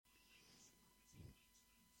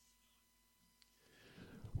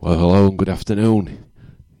Well, hello and good afternoon.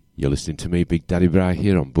 You're listening to me, Big Daddy Bry,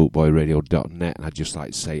 here on bootboyradio.net, and I'd just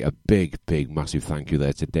like to say a big, massive thank you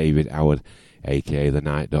there to David Howard, a.k.a. The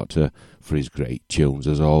Night Doctor, for his great tunes,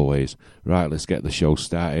 as always. Right, let's get the show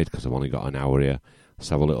started, because I've only got an hour here. Let's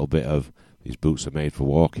have a little bit of These Boots Are Made for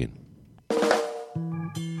Walking.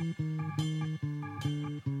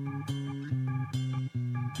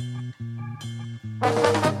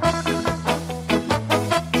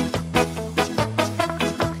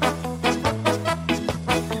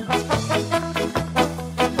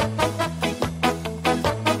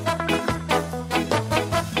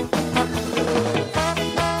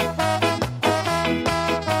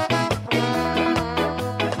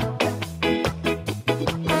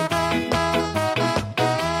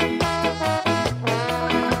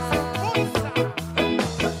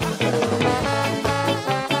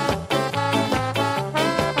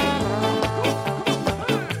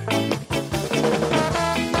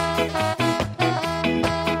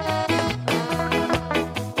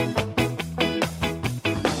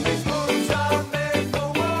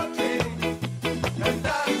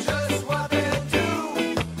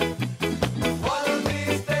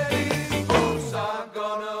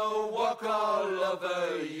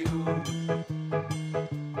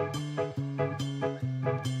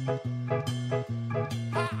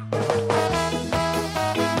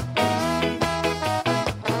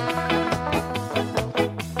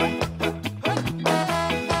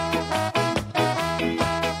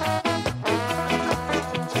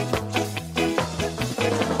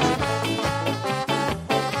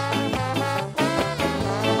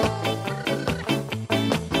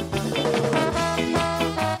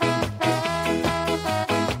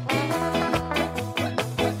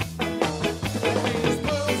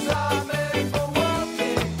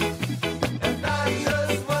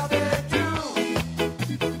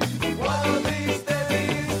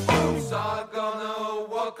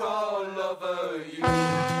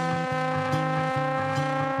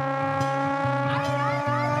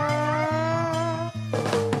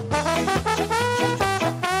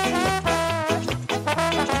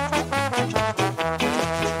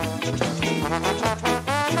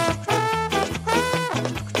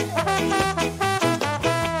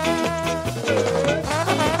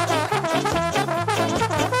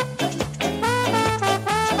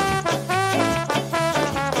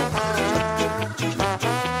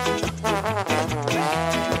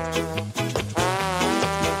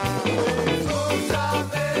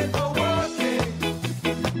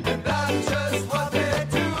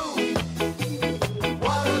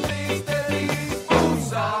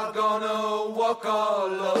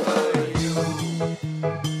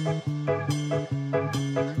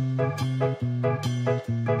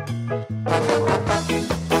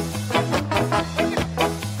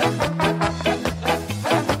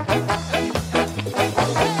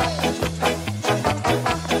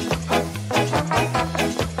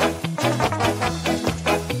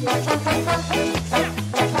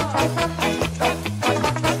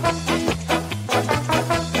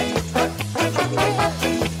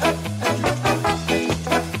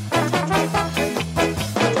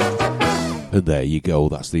 And there you go,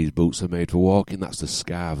 that's These Boots Are Made for Walking, that's the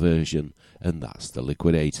ska version, and that's the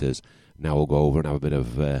Liquidators. Now we'll go over and have a bit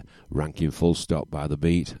of Rankin Full Stop by the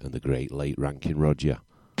Beat and the great late Rankin Roger.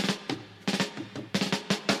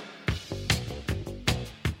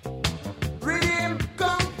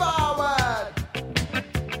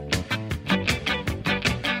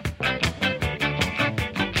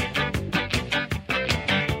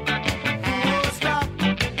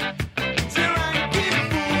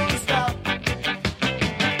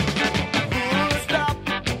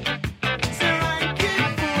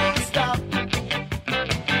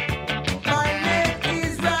 My name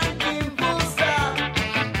is Rankin Full Stop.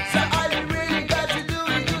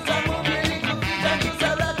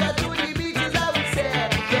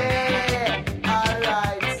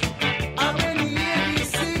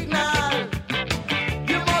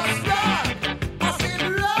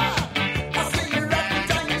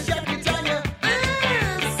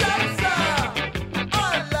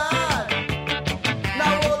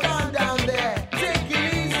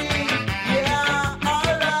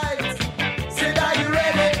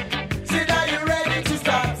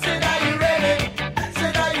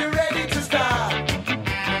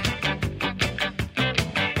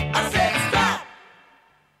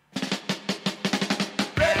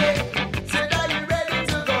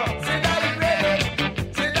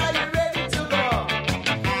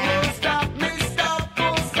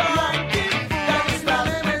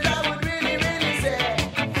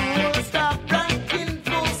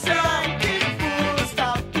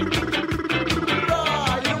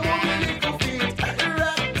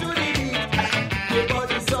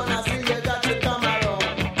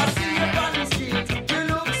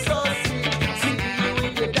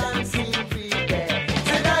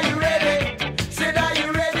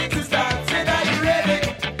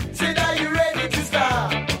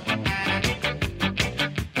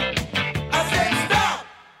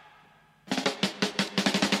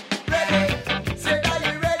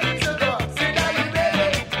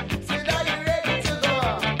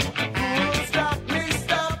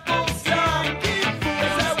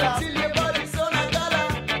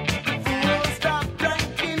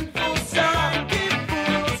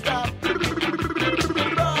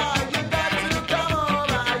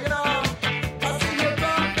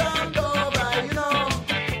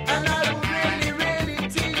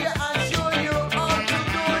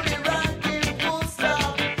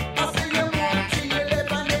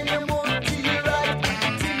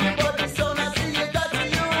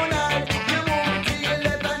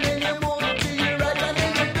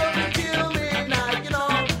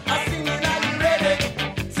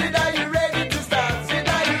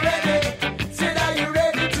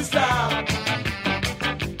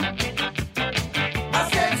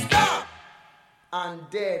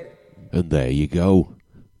 And there you go.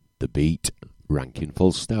 The beat, ranking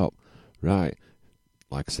full stop. Right,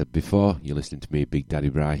 like I said before, you're listening to me, Big Daddy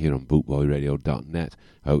Bri, here on bootboyradio.net.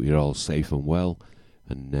 I hope you're all safe and well,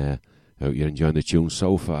 and I hope you're enjoying the tune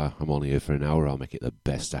so far. I'm only here for an hour. I'll make it the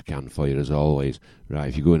best I can for you, as always. Right,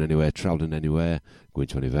 if you're going anywhere, travelling anywhere, going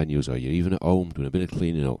to any venues, or you're even at home doing a bit of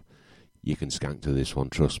cleaning up, you can skank to this one,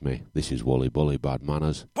 trust me. This is Wally Bully, Bad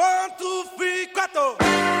Manners. 1, 2, 3, 4.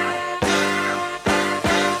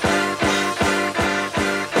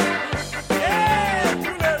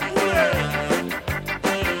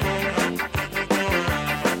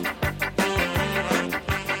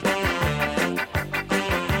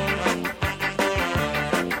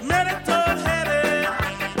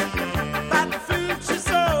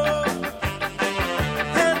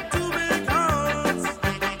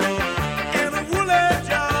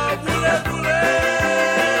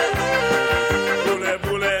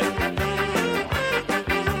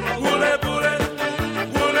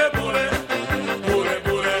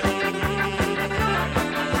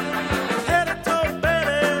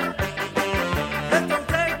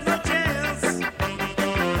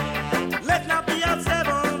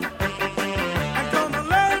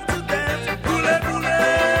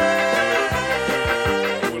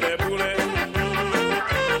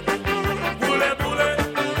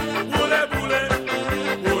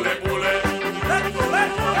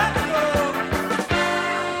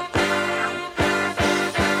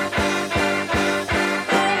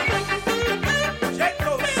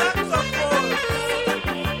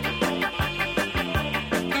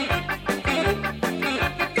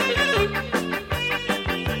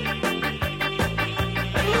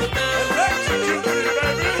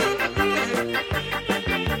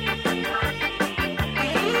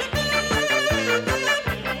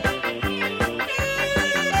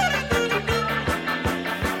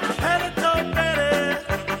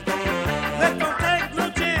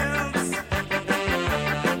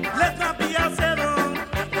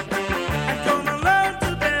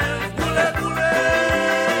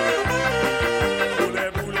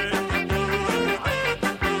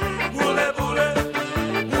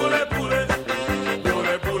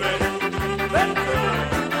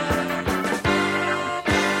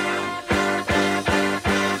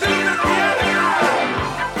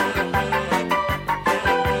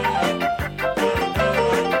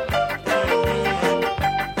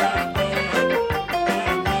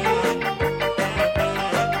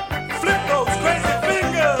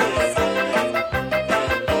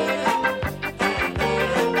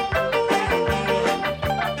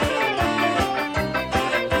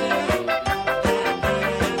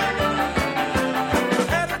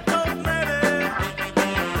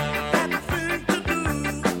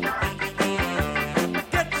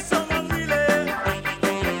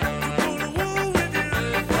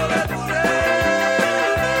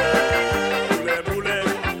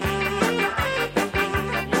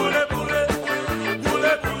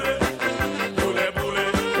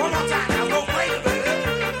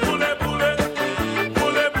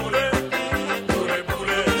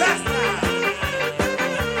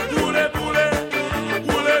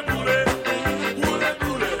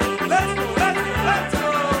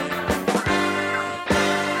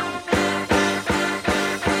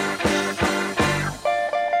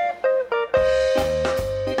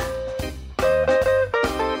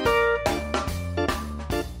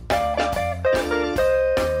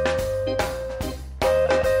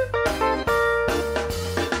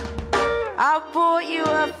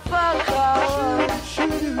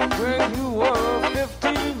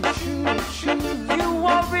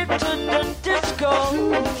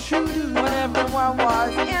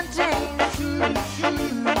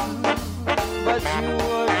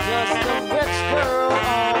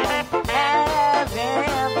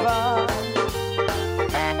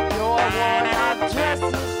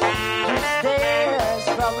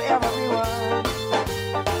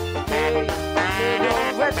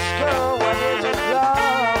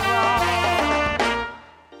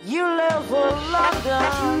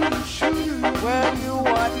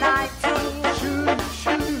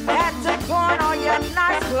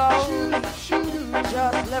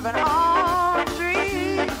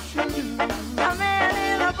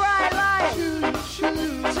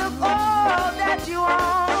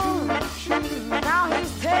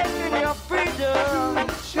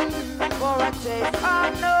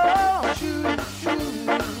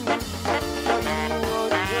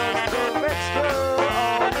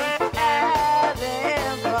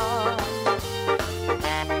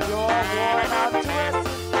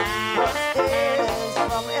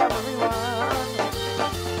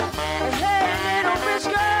 Hey, little bitch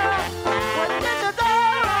girl, what did you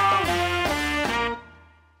do?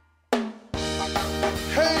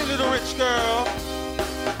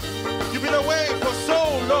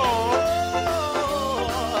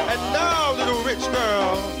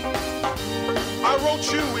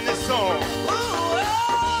 quote you in this song.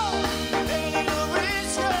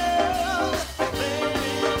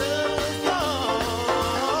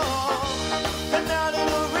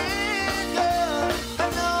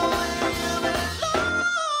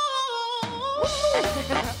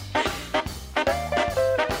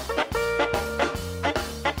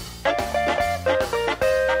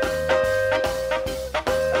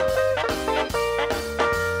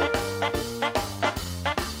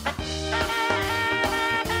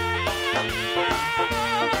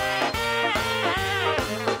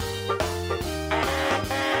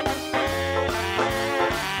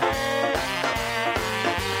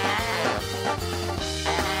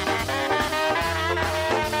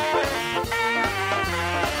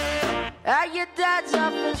 At your dad's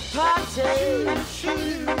office party,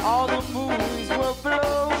 all the movies were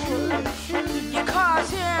blown. You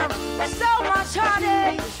caused him so much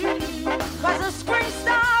heartache, 'cause the screen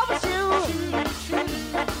star was you.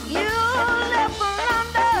 You left for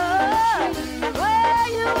London, where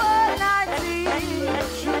you were 19.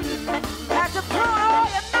 Had to put all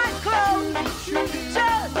your night clothes,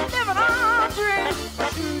 just living on dreams.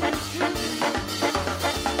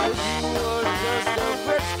 You were just a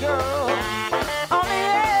rich girl, only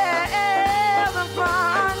having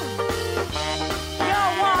fun. Your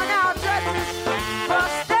worn-out dresses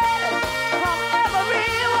busted from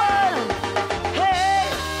everyone. Hey,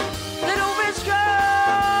 little rich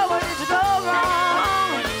girl, where did you go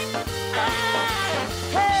wrong?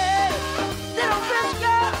 Hey, little rich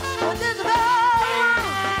girl, where did you go wrong?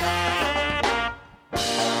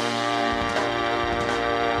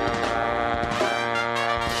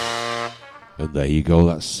 And there you go,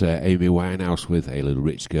 that's Amy Winehouse with A Little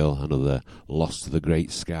Rich Girl, another loss to the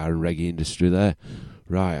great ska and reggae industry there.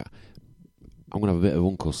 Right, I'm going to have a bit of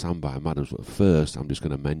Uncle Sam by Madams, but first I'm just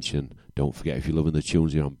going to mention, don't forget, if you're loving the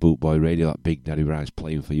tunes here on Bootboy Radio that Big Daddy Bry's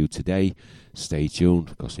playing for you today, stay tuned,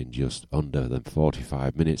 because in just under than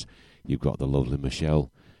 45 minutes you've got the lovely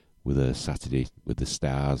Michelle with her Saturday with the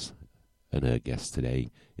Stars, and her guest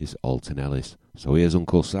today is Alton Ellis. So here's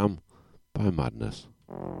Uncle Sam by Madness.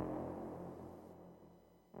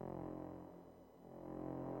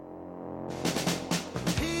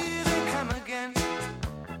 Here they come again,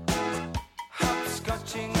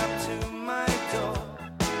 hopscotching up to my door.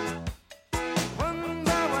 One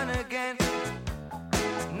by one again,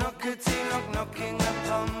 knocking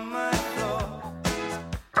upon my floor.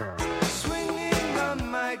 Swinging on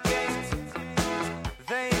my gate,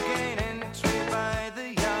 they gain entry by the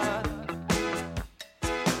yard.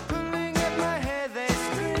 Pulling at my hair, they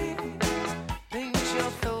scream, paint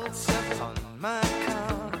your thoughts upon my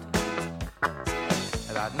card.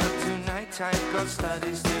 But not tonight, I've got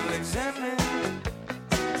studies to examine.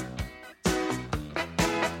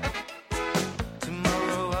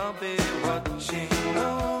 Tomorrow I'll be watching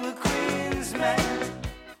all the Queen's men.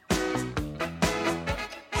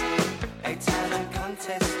 A talent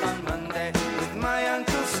contest on Monday with my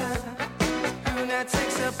Uncle Sam, who now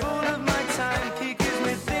takes up all of my time. He gives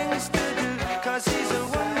me things to do, 'cause he's a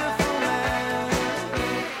wonderful man.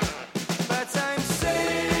 But I'm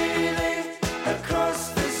sailing across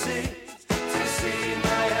the sea to see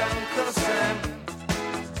my Uncle Sam.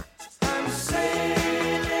 I'm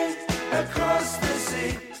sailing across the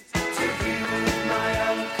sea to be with my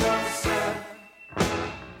Uncle Sam.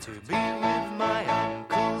 To be with my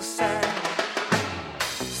Uncle Sam.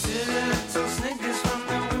 Silly little snickers from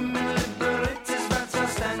the women liberators, but I'll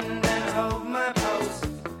stand and hold my pose.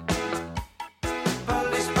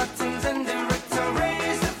 Polish buttons and direct, I'll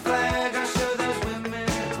raise the flag. I'll show those women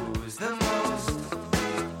who's the most.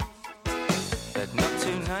 But not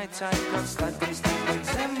tonight, I've got studies to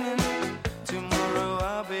examine. Tomorrow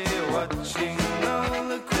I'll be watching all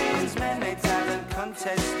the Queen's Men. A talent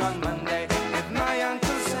contest on Monday with my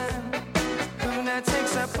Uncle Sam, who now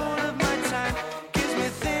takes up all of my time, gives me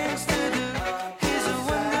things to do. He's a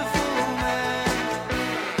wonderful man.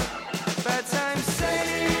 But I'm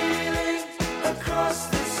sailing across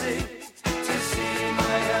the sea to see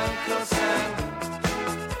my Uncle Sam.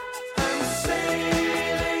 I'm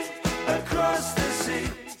sailing across the sea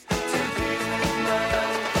to be with my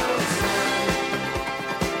Uncle Sam.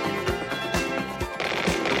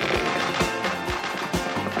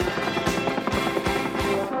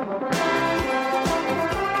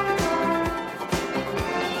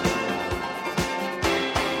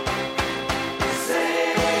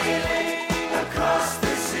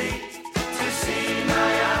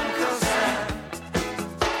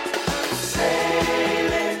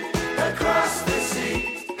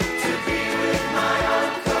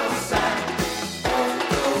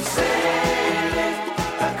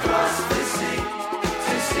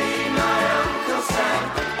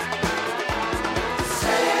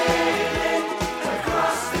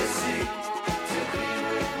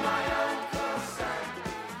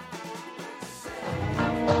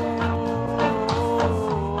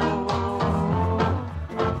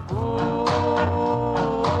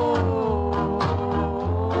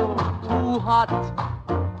 hot.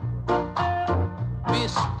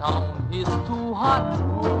 This town is too hot.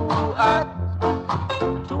 Too hot.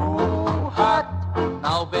 Too hot.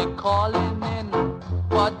 Now they're calling in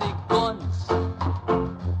for the guns.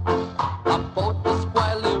 About to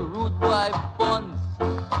spoil the rude boy buns.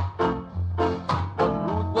 But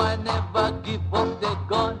rude boy never give up their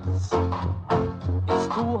guns. It's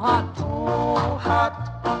too hot. Too hot.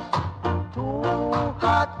 Too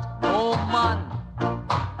hot. No man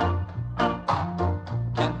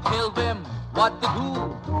can tell them what to do.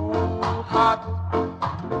 Too hot.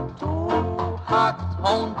 Too hot.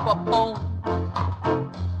 Pound for pound.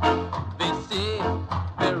 They say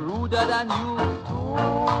they're ruder than you. Too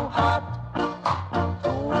hot.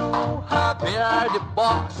 Too hot. They are the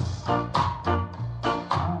boss.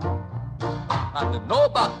 And the no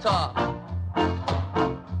back talk.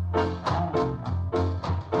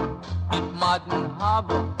 If Madden have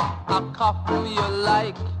a coffin you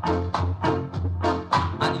like,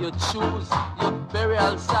 and you choose your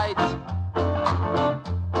burial site,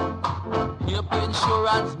 here be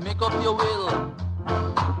insurance, make up your will,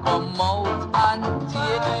 come out and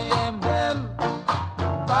take them,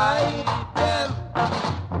 buy them.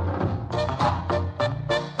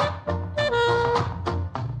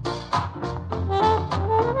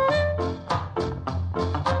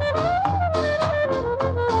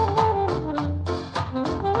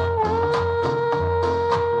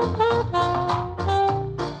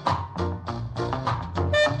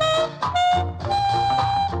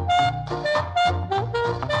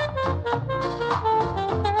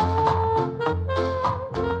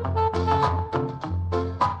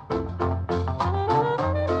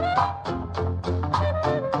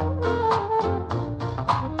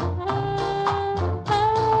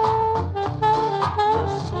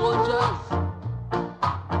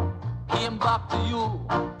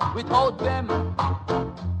 Without them,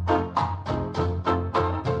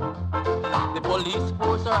 the police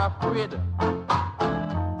force are afraid.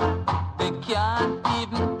 They can't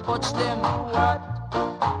even touch them. What?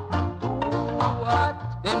 What?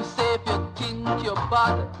 Them say if you think you're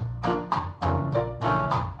bad,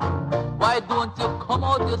 why don't you come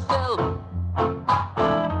out yourself?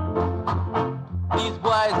 These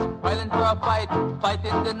boys fighting for a fight, fight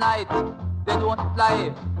in the night. They don't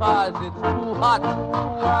fly, cause it's too hot.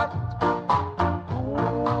 Too hot.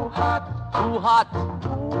 Too hot. Too hot.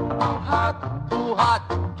 Too hot.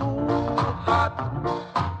 Too hot.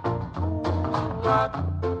 Too hot.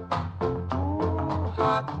 Too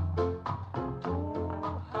hot. Too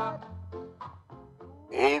hot.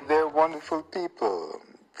 Hey there, wonderful people.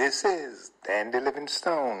 This is Dandy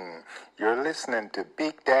Livingstone. You're listening to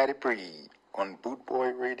Big Daddy Bree on Boot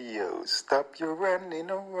Boy Radio. Stop your running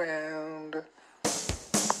around.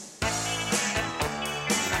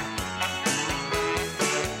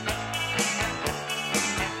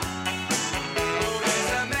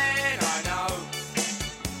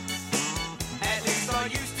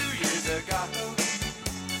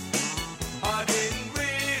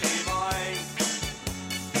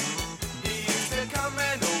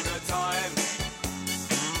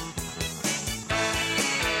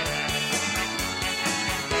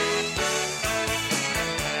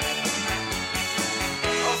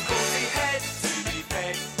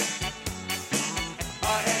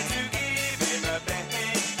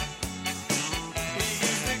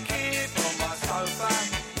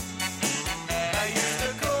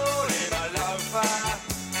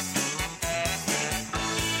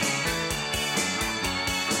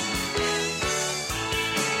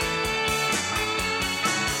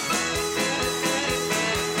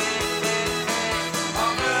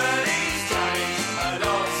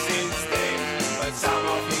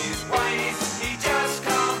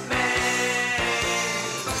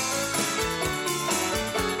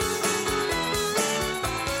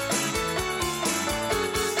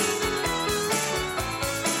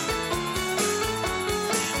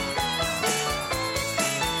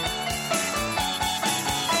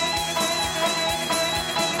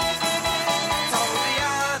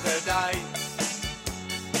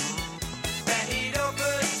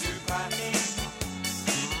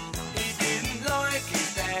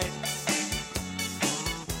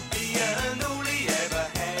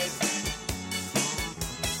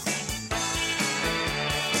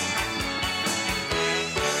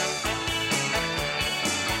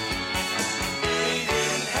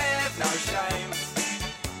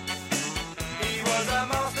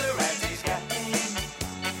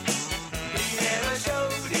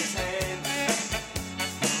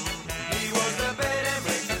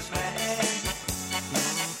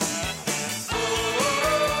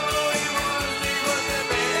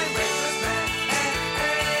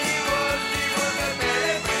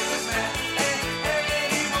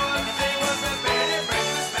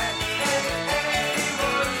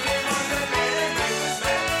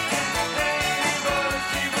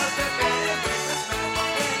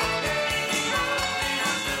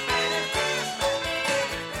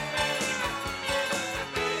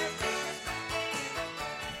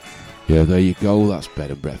 Yeah, there you go. That's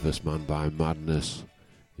Bed and Breakfast Man by Madness.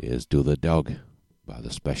 Here's Do the Dog by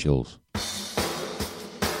The Specials.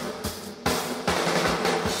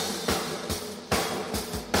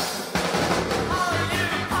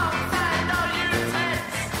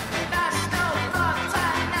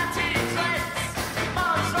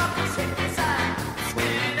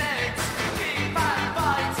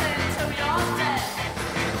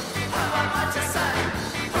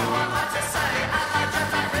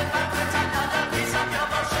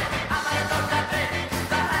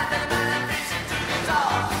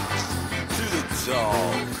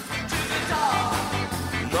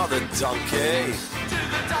 Donkey,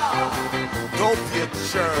 don't be a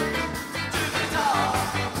jerk.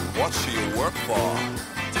 What should you work for?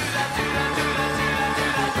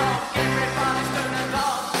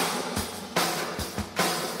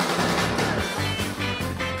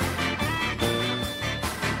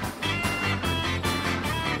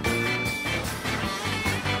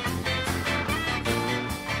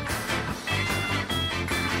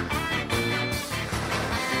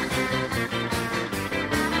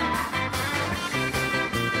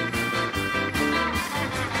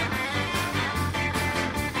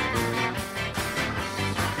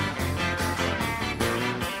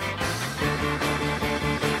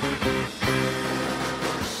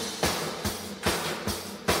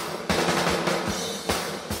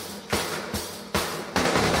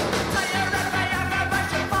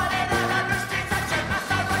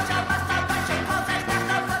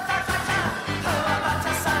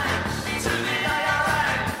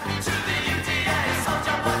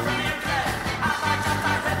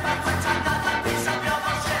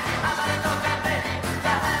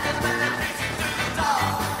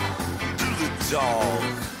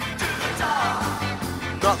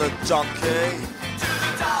 Donkey,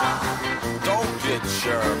 don't be a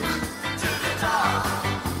jerk.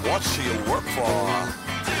 What should you work for?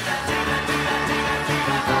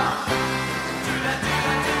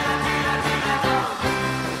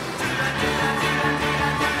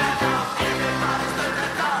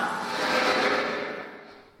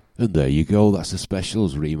 And there you go, that's the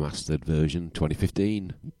Specials remastered version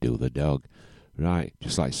 2015, Do the Dog. Right,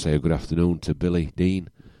 just like to say a good afternoon to Billy, Dean,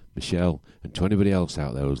 Michelle, and to anybody else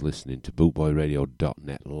out there who's listening to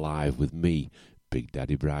bootboyradio.net live with me, Big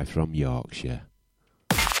Daddy Bry from Yorkshire.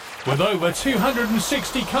 With over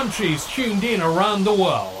 260 countries tuned in around the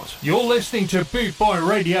world, you're listening to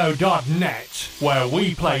bootboyradio.net, where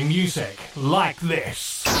we play music like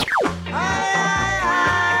this.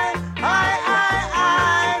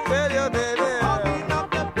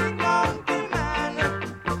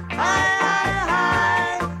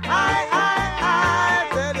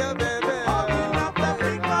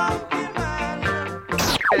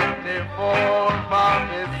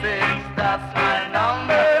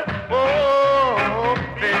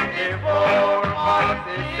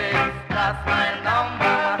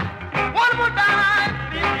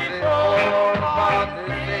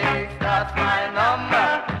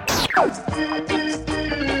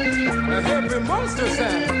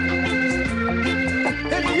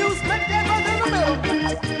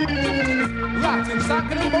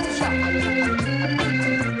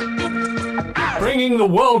 Bringing the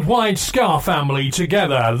worldwide ska family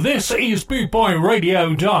together, this is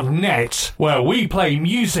bootboyradio.net, where we play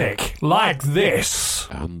music like this.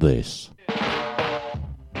 And this.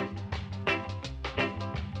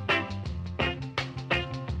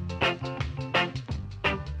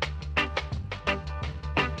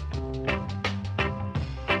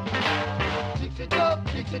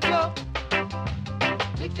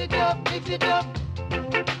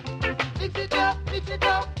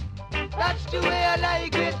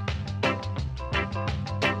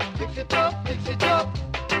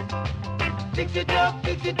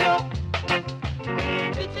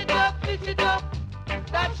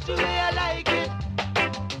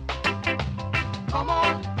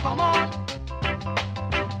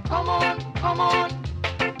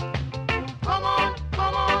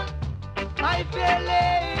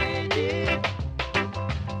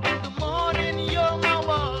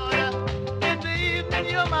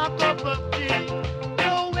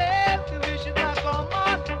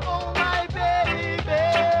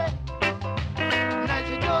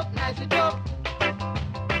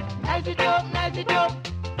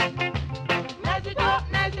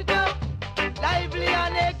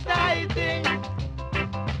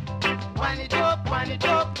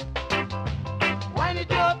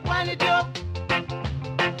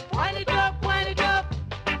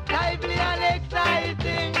 Lively and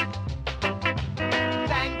exciting.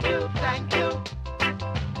 Thank you, thank you.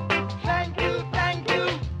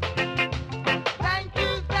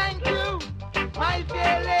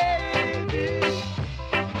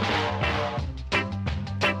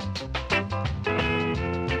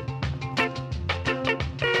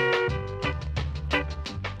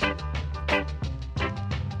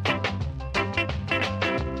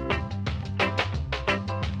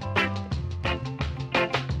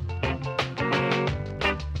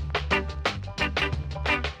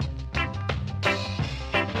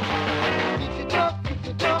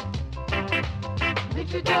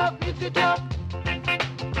 Mix it up, mix it up.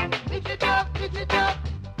 Mix it up, mix it up.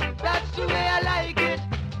 That's the way I like it.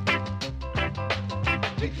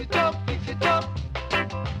 Mix it up, mix it up.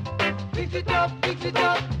 Mix it up, mix it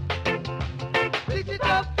up. Mix it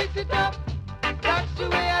up, mix it up. That's the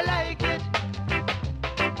way I like it.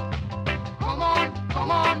 Come on,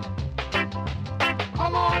 come on.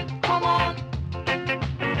 Come on, come on.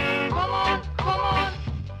 Come on, come on.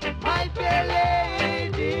 My fair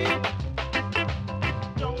lady.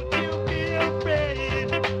 Don't you be afraid.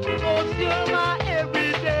 Cause you're my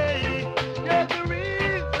everyday. You're the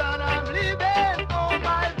reason I'm living, oh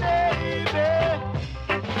my baby.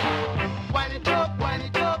 Wind it up, wind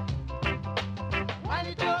it up. Wind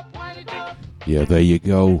it up, wind it up. Yeah, there you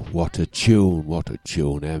go. What a tune, what a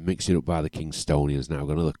tune. Mix it up by the Kingstonians now.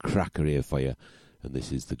 Got another cracker here for you. And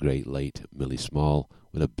this is the great late Millie Small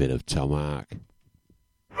with a bit of Tom Ark.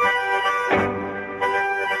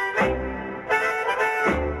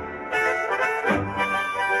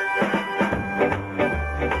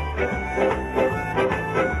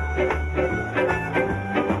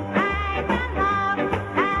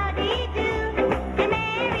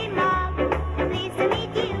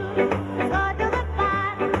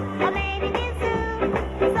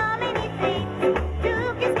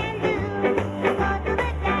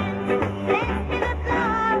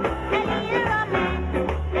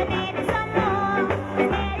 Some more.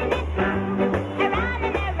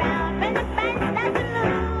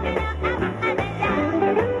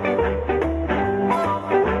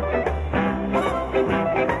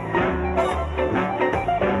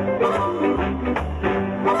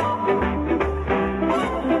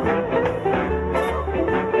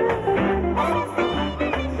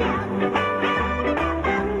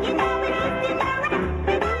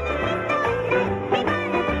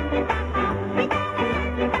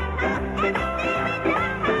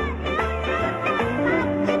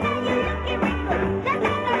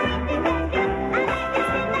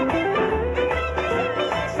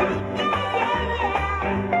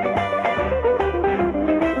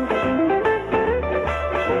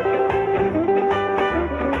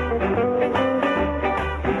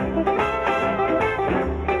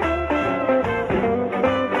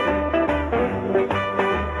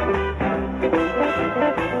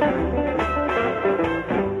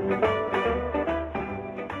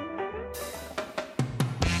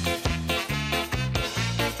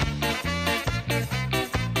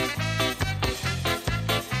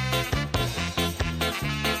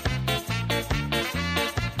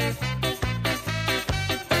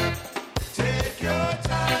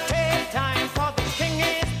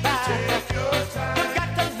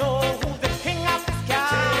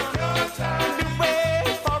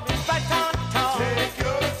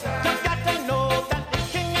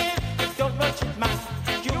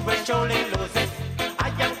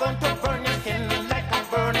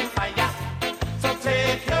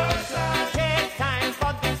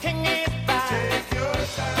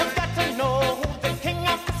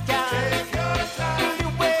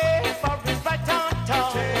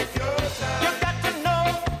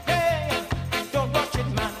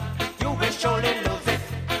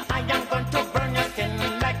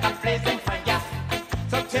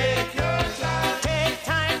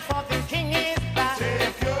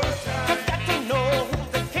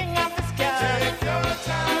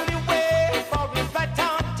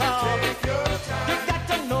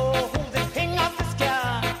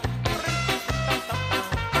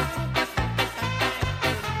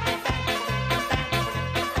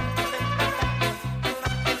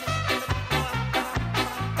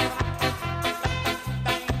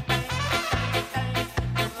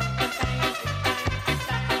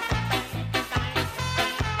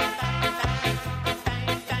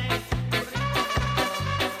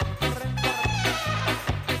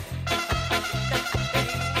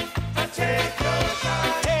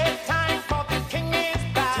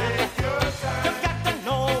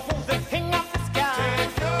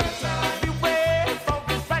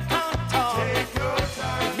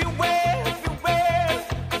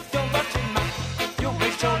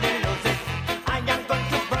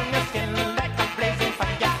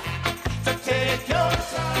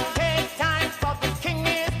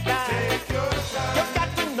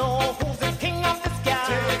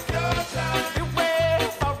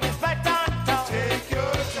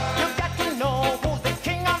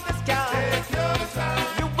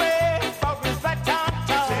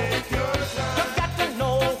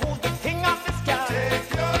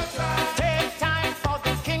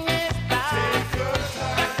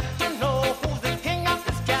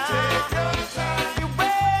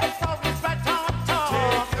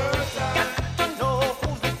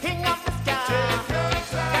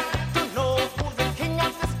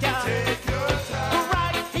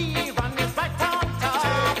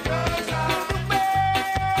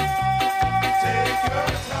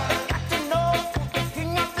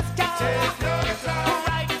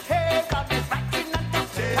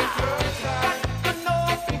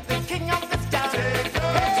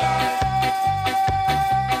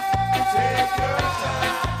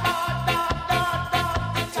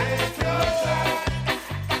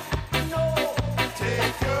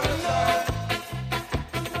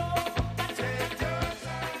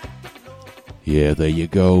 Yeah, there you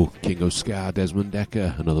go. King of Ska, Desmond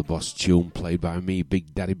Dekker. Another boss tune played by me,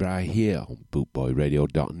 Big Daddy Bry, here on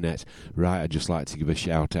bootboyradio.net. Right, I'd just like to give a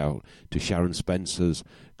shout out to Sharon Spencer's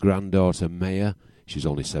granddaughter, Maya. She's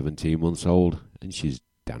only 17 months old, and she's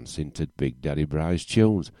dancing to Big Daddy Bry's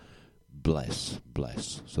tunes. Bless,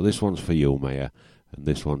 bless. So this one's for you, Maya, and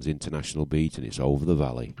this one's International Beat, and it's Over the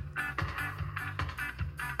Valley.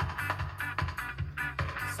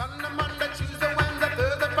 Sunday, Monday, Tuesday, Wednesday,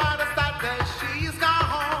 Thursday, Friday, Saturday, she's gone.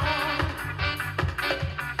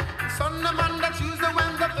 Sunday, Monday, Tuesday,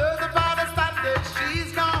 Wednesday, Thursday, Friday, Saturday,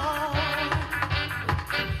 she's gone.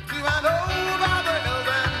 She went over the hills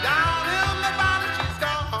and down in the valley, she's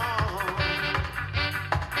gone.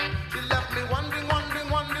 She left me wondering, wondering,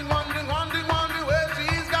 wondering, wondering, wondering, wondering where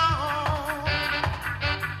she's gone.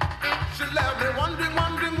 She left me wondering,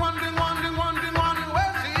 wondering, wondering, wondering, wondering, wondering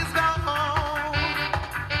where she's gone.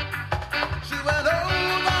 She went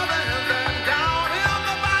over the hills and down in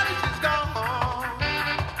the valley, she's gone.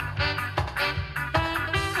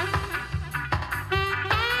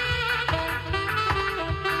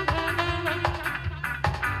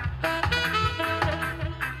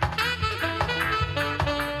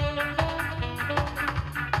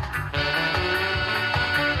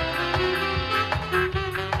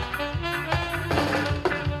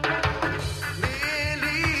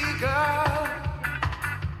 Lily girl,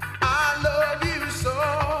 I love you so.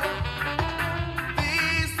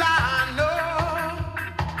 This I know,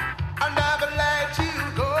 I'll never let you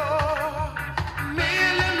go.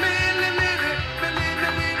 Millie, Millie, Millie, Millie,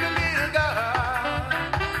 Millie, Millie girl.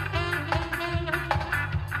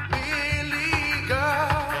 Millie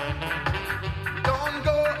girl, don't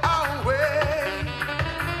go away.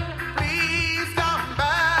 Please come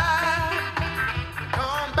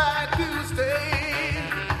back to stay.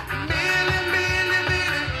 Millie, Millie,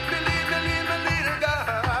 Millie, Millie, Millie, Millie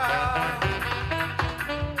girl.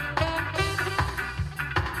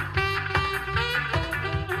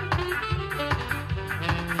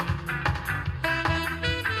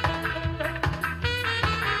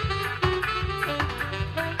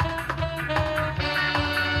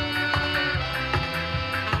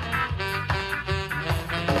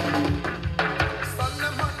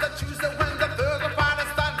 Sunday, Monday, Tuesday, Wednesday, Thursday, Friday,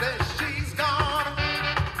 Saturday, she's gone.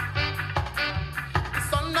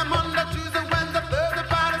 Sunday, Monday, Tuesday, Wednesday, Thursday,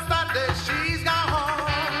 Friday, Saturday, she's gone.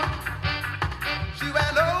 She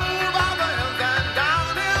went over the hills and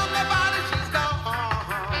down in the valley, she's gone.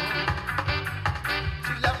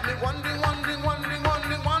 She left me wondering, wondering, wondering,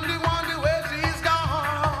 wondering, wondering, wondering where she's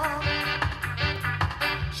gone.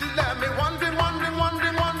 She left me wondering, wondering,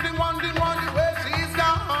 wondering, wondering, wondering, wondering where she's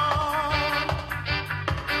gone.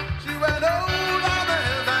 She went over the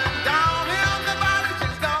hills and down in the valley,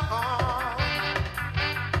 she's gone.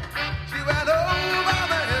 She went over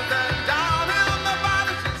the hills and down in the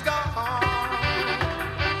valley, she's gone.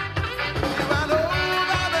 She went over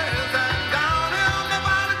the hills and down in the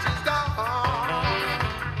valley, she's gone.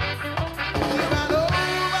 She went over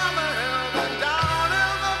the hills and down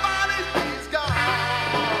in the valley, she's gone.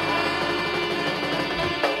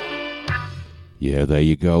 Yeah, there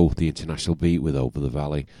you go, the International Beat with Over the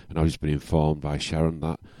Valley. And I've just been informed by Sharon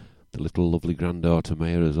that the little lovely granddaughter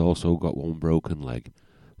Maya has also got one broken leg.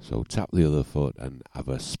 So tap the other foot and have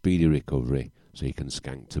a speedy recovery so you can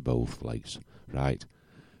skank to both legs. Right,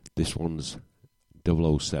 this one's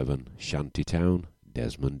 007 Shantytown,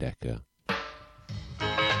 Desmond Dekker.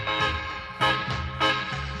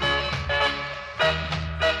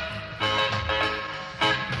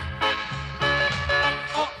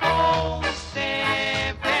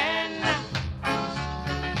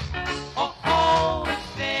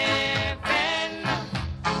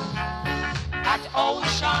 At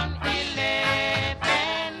Ocean 11,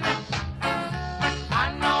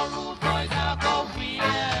 I know rude boys are go real,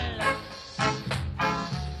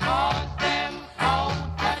 'cause them out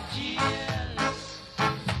of jail.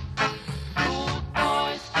 Rude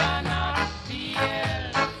boys cannot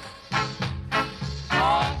steal,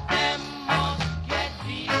 'cause them must get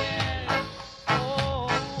bail. Oh,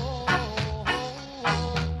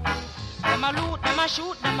 them a loot, them a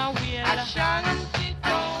shoot, them a wheel.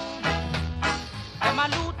 Shantytown. Them a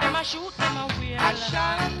loot, them a shoot, them a wheel.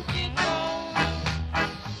 Shantytown.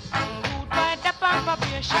 Rude boy, the pump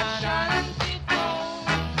probation. Shantytown.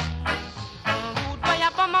 Rude boy, a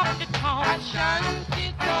bum up the town.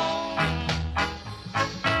 Shantytown.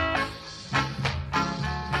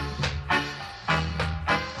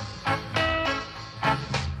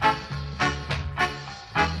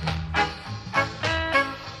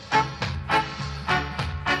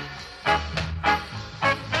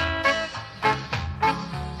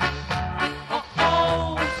 Oh,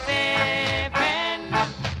 oh,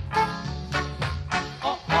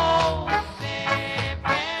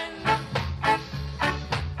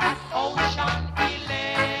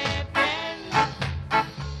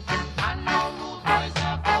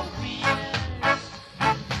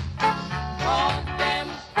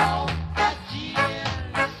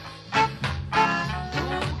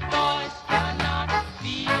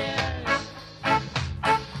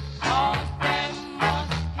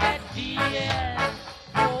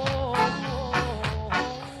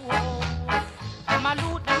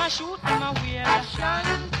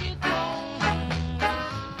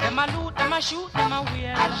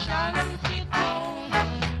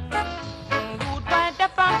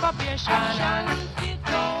 Shanty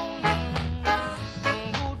town.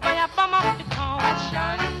 Good boy, I bum up the town.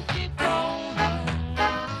 Shanty town.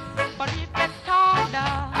 But if it's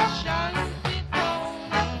thunder, shanty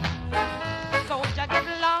town. Soldier get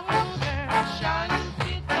longer,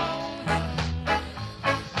 shanty town.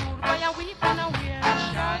 Good boy, I weep and I wear,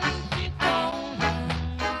 shanty town.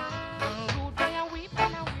 Good boy, I weep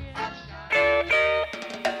and I wear,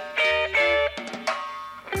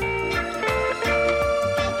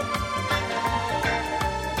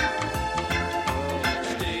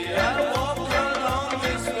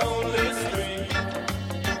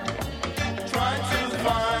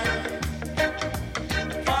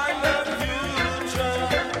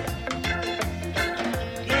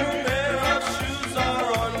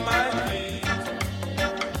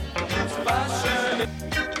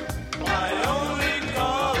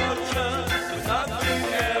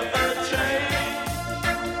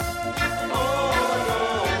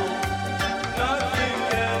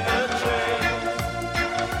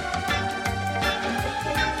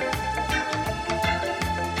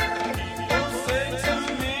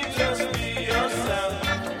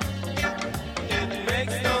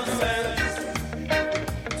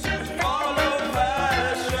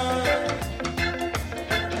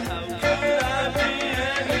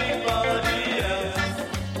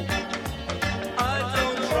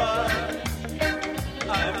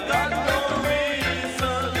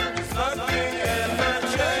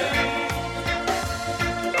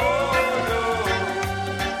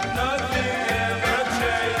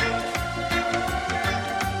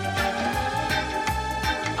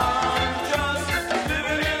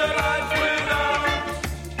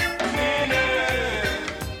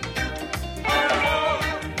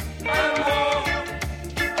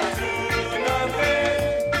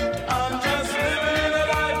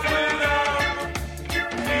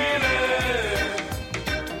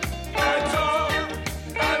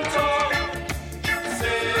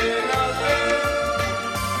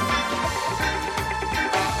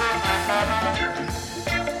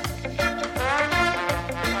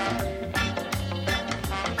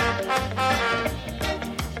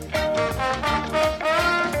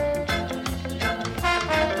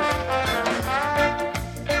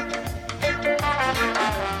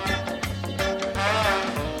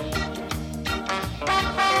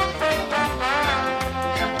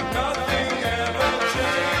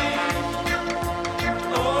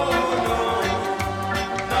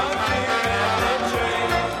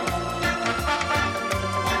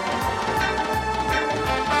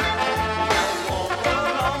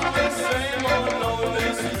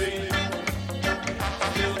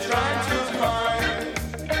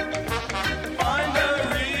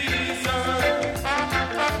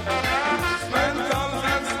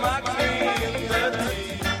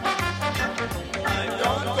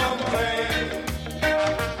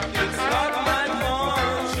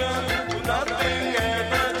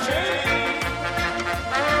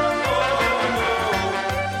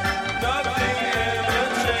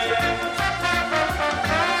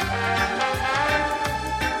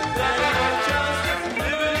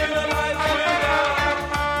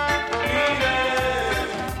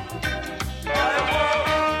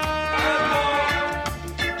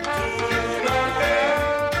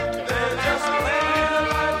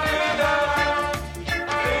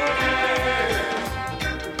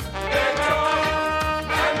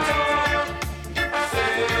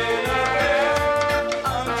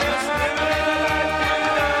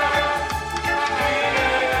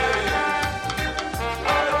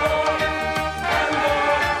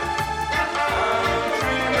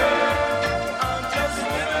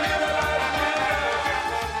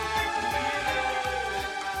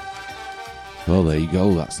 Well, there you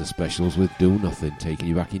go. That's the specials with Do Nothing, taking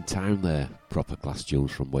you back in time there. Proper class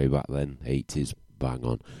tunes from way back then, 80s, bang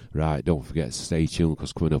on. Right, don't forget to stay tuned,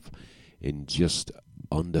 because coming up in just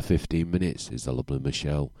under 15 minutes is the lovely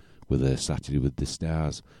Michelle with her Saturday with the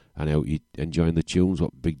Stars. And I hope you're enjoying the tunes,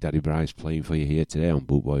 what Big Daddy Bry's playing for you here today on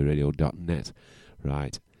bootboyradio.net.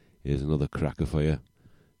 Right, here's another cracker for you.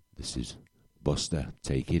 This is Buster,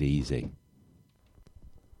 Take It Easy.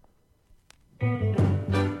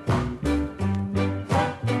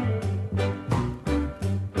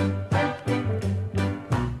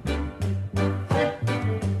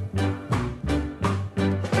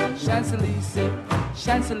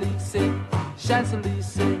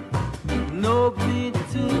 Champs-Élysées, no need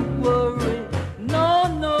to worry, no,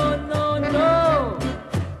 no, no, no.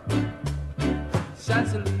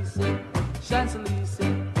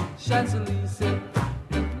 Champs-Élysées,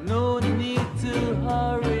 no need to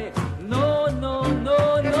hurry, no, no,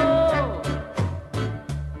 no, no.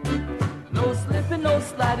 No slipping, no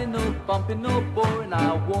sliding. sliding, no bumping, no boring.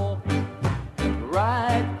 I walk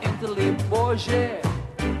right into Le Bourget.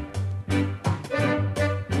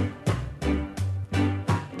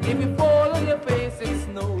 If you fall on your face, it's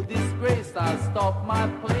no disgrace. I'll stop my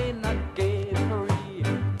plane at Gay Paris.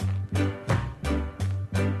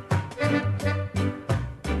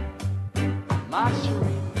 My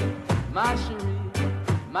chérie, my chérie,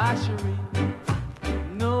 my chérie,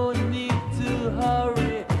 no need to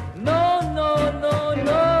hurry. No, no, no,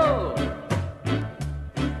 no.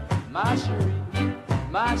 My chérie,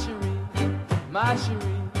 my chérie, my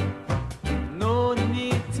chérie, no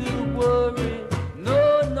need to worry.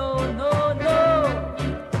 No, no, no, no.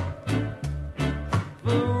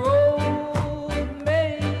 The road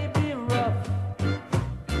may be rough,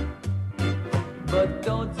 but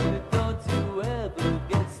don't you ever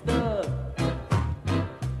get stuck.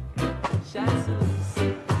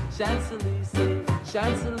 Champs-Élysées, Champs-Élysées,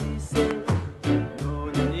 Champs-Élysées. No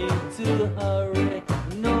need to hurry.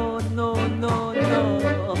 No, no, no,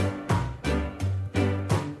 no.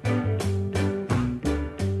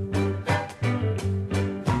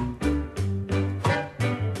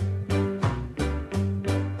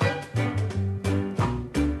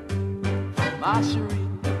 My chérie,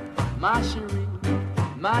 my chérie,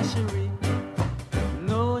 my chérie,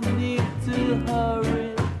 no need to hurry.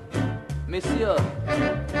 Monsieur,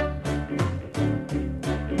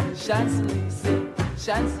 Champs-Élysées,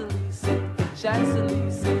 Champs-Élysées,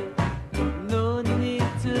 Champs-Élysées, no need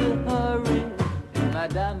to hurry.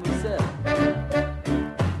 Mademoiselle,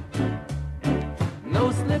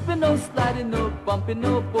 no slipping, no sliding, no bumping,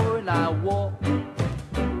 no boring. I walk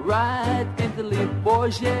right into Le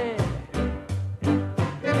Bourget.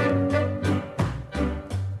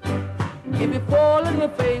 If you fall on your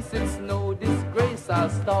face, it's no disgrace. I'll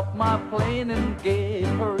stop my plane in Gay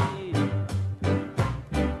Paris.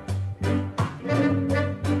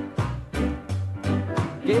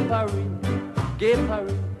 Gay Paris, Gay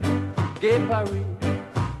Paris, Gay Paris.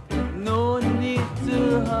 No need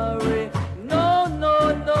to hurry. No, no,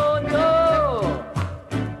 no, no.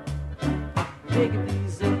 Take it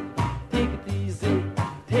easy, take it easy,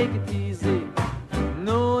 take it easy.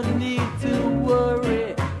 No need to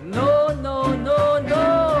worry. No, no, no,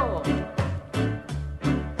 no.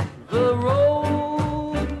 The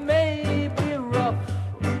road may be rough,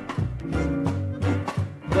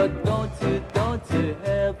 but don't you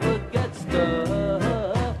ever get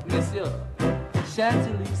stuck, Monsieur.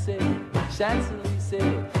 Champs-Élysées,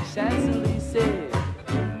 Champs-Élysées, Champs-Élysées.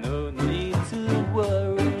 No need to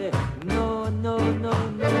worry. No, no, no,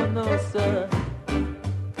 no, no, sir.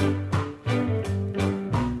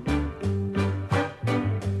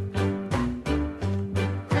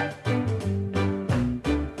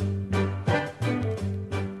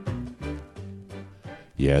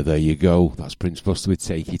 Yeah, there you go. That's Prince Buster with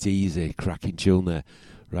Take It Easy. Cracking tune there.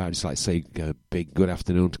 Right, I'd just like to say a big good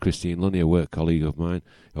afternoon to Christine Lunny, a work colleague of mine.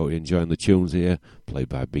 Hope you're enjoying the tunes here, played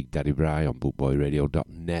by Big Daddy Bry on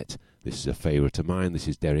bootboyradio.net. This is a favourite of mine. This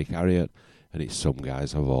is Derek Harriott, and it's Some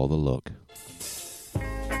Guys Have All the Luck.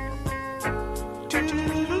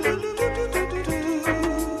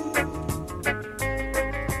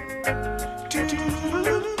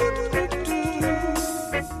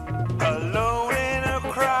 Alone in a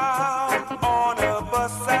crowd on a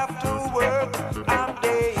bus after work, I'm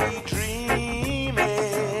daydreaming.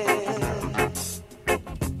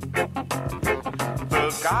 The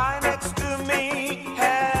guy next to me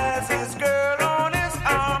has his girl on his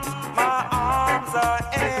arm. My arms are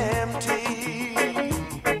empty.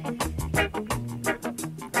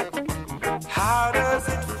 How does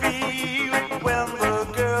it feel when the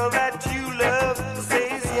girl that you love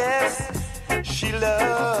says yes, she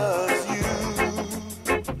loves you?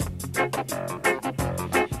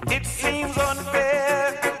 It seems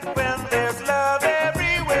unfair when there's love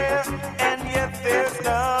everywhere, and yet there's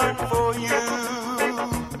none for you.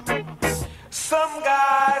 Some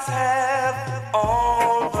guys have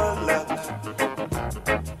all the luck.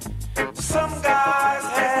 Some guys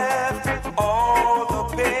have all the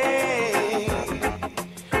pain.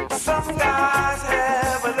 Some guys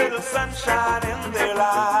have a little sunshine in their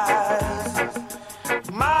lives.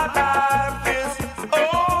 My life is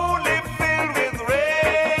only filled with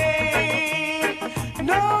rain.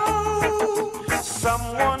 No,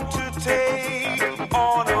 someone to take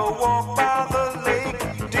on a walk by the lake.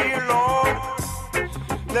 Dear Lord,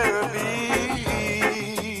 let her be.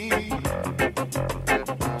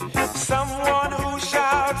 Someone who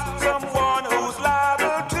shouts, someone who's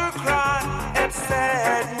liable to cry at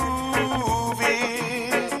sad movies.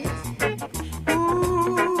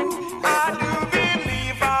 Ooh.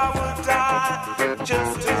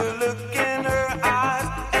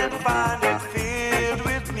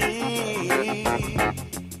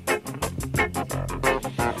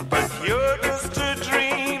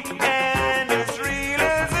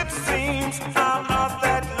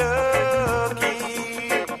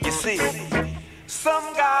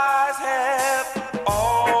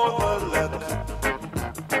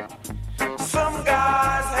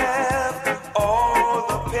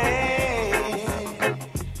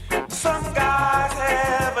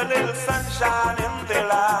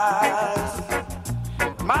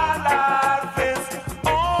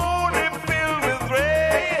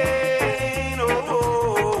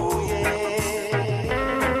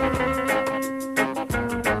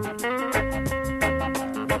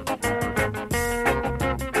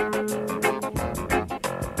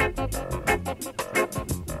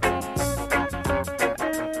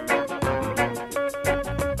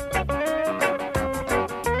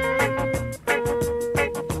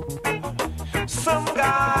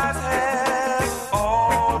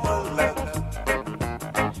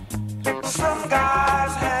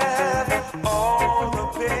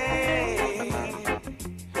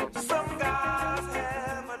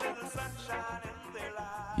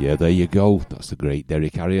 Yeah, there you go. That's the great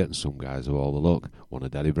Derek Harriott and Some Guys Have All the Luck. One of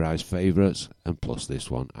Daddy Bry's favourites. And plus this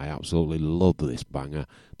one. I absolutely love this banger.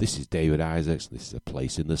 This is David Isaacs. This is A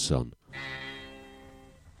Place in the Sun.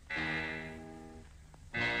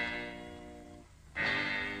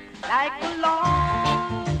 Like a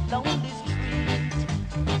long, lonely street,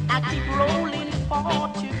 I keep rolling for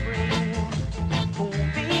to bring.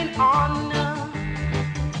 Moving on,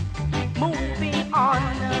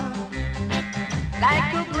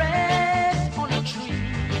 like a breath on a tree.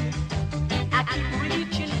 I keep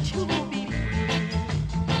reaching to be free.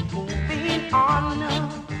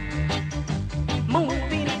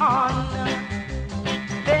 Moving on.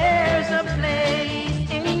 There's a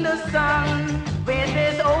place in the sun where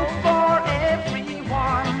there's hope for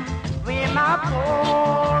everyone, where my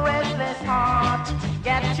poor restless heart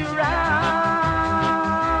gets to run.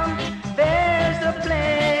 There's a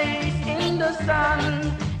place in the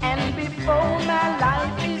sun, and before my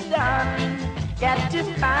life is done, got to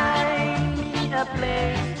find me a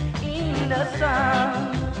place in the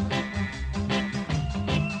sun.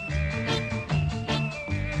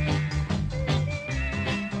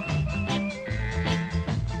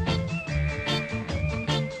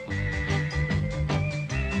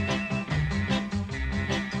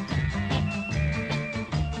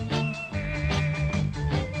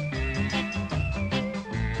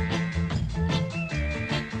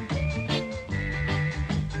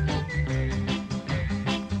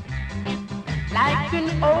 Like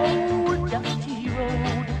an old dusty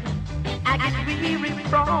road, I get weary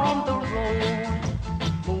from the road.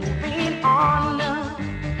 Moving on,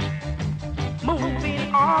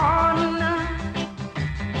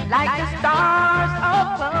 like the stars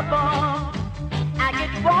up above. I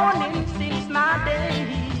get warning since my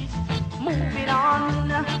days. Moving on.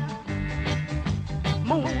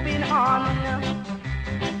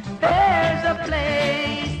 There's a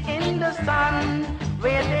place in the sun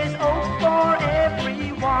where there's hope for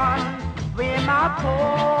everyone, where my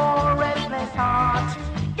poor restless heart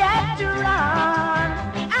gets to run.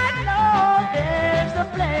 I know there's a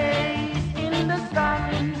place in the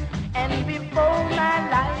sun, and before my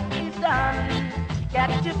life is done,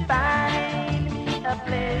 got to find me a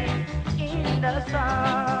place in the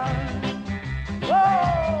sun. Whoa!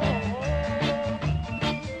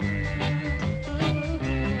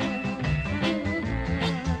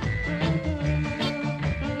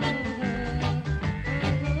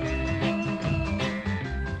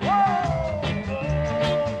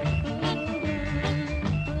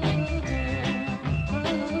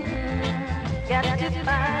 Got to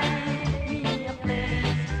find me a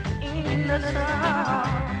place in the sun.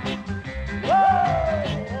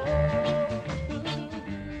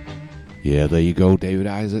 Yeah, there you go, David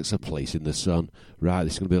Isaacs, A Place in the Sun. Right,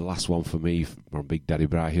 this is going to be the last one for me from Big Daddy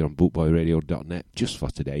Bry here on bootboyradio.net just for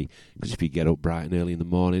today, because if you get up bright and early in the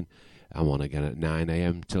morning, I'm on again at 9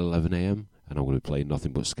 a.m. till 11 a.m, and I'm going to be playing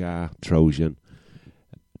nothing but ska, Trojan,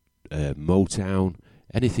 Motown,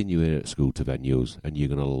 anything you hear at school to venues, and you're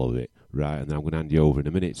going to love it. Right, and then I'm going to hand you over in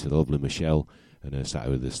a minute to the lovely Michelle and her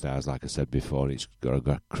Saturday with the Stars, like I said before. It's got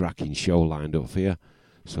a cracking show lined up for you.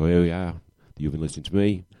 So here we are. You've been listening to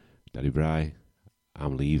me, Daddy Bry.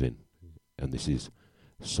 I'm leaving. And this is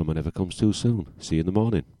Summer Never Comes Too Soon. See you in the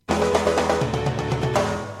morning.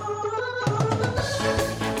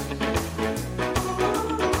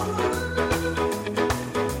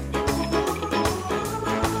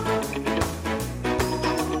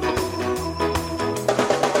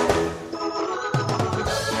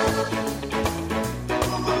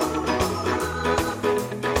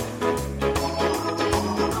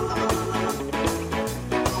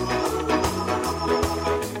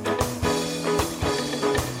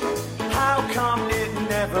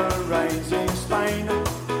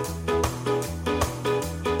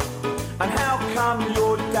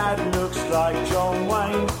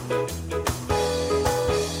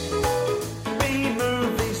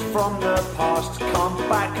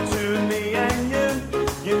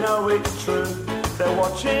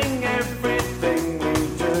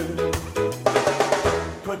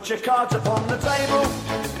 Your cards upon the table,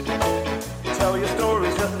 tell your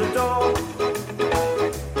stories at the door,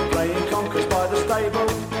 playing conkers by the stable,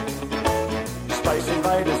 Space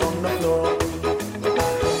Invaders on the floor.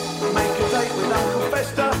 Make a date with Uncle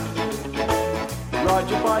Fester, ride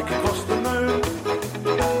your bike across the moon,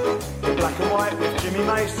 in black and white with Jimmy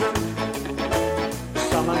Mason,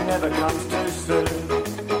 summer never comes too soon.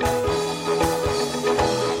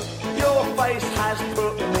 Your face has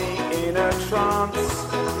put me in a trance.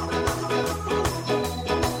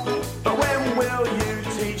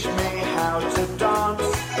 To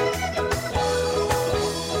dance,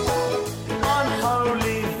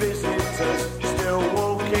 unholy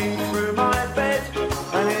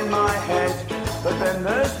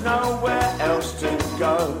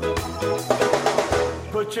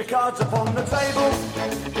Put your cards upon the table.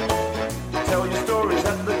 Tell your stories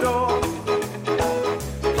at the door.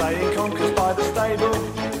 Playing conkers by the stable.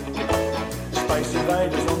 Space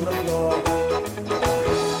invaders on the floor.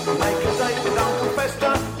 Make a date with Uncle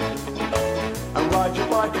Fester and ride your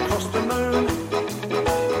bike across the moon.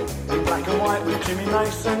 In black and white with Jimmy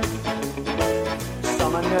Mason.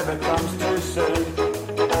 Summer never comes too soon.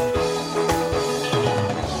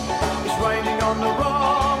 It's raining on the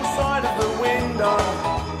wrong side of the window.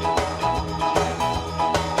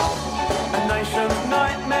 A nation's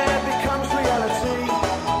nightmare becomes reality.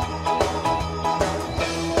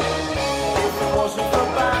 If it wasn't for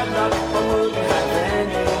bad luck, I wouldn't have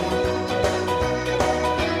any.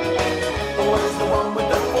 Always the one with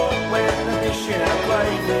the forkware and the dishing out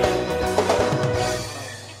gravy.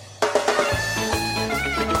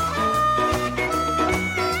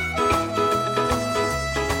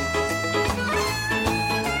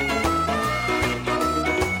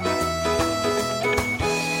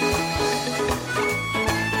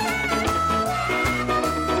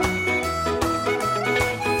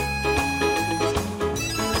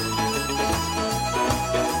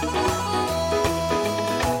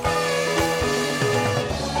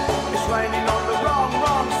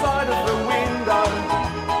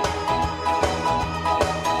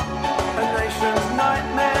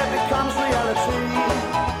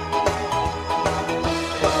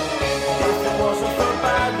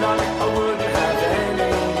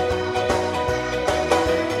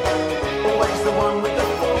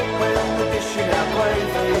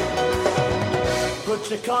 Put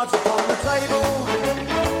your cards upon the table.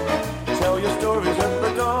 Tell your stories at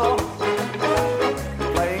the door.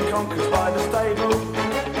 Playing conkers by the stable.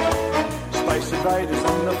 Space invaders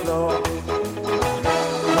on the floor.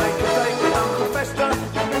 Make a date with Uncle Fester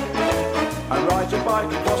and ride your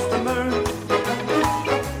bike across the moon.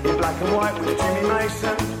 In black and white with Jimmy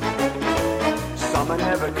Mason. Summer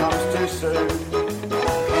never comes too soon.